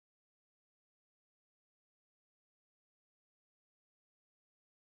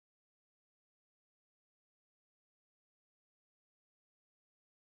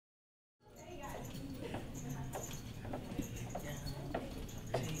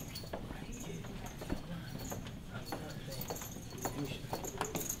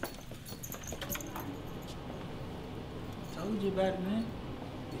about it, man.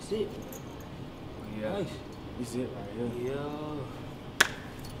 It's it. Yeah. Nice. It's it right here. Yeah.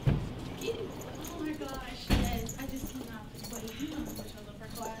 Oh my gosh, yes. I just came out. Wait, you know how much I love her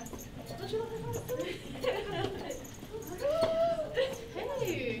class. Don't you love her class too?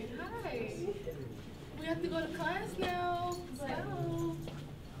 Hey, hi. We have to go to class now. Let's go.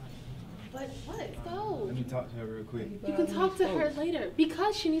 But what? Let's go. Let me talk to her real quick. You can talk to her later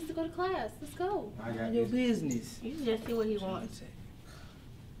because she needs to go to class. Let's go. I got Mind your this. business. You just see what he wants.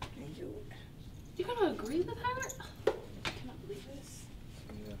 You're gonna agree with her? I cannot believe this.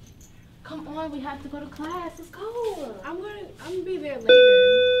 Yeah. Come on, we have to go to class. Let's go. I'm gonna be there later.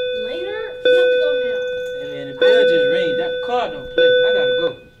 Later? We have to go now. Hey, man, the bell just rang. That car don't play. I gotta go.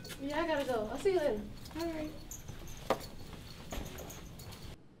 Yeah, I gotta go. I'll see you later. All right.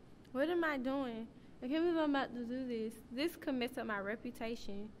 What am I doing? I can't believe I'm about to do this. This could mess up my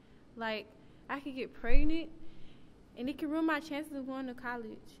reputation. Like, I could get pregnant, and it could ruin my chances of going to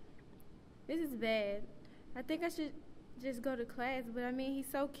college. This is bad. I think I should just go to class, but I mean, he's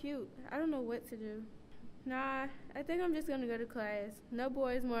so cute. I don't know what to do. Nah, I think I'm just gonna go to class. No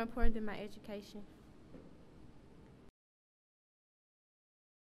boy is more important than my education.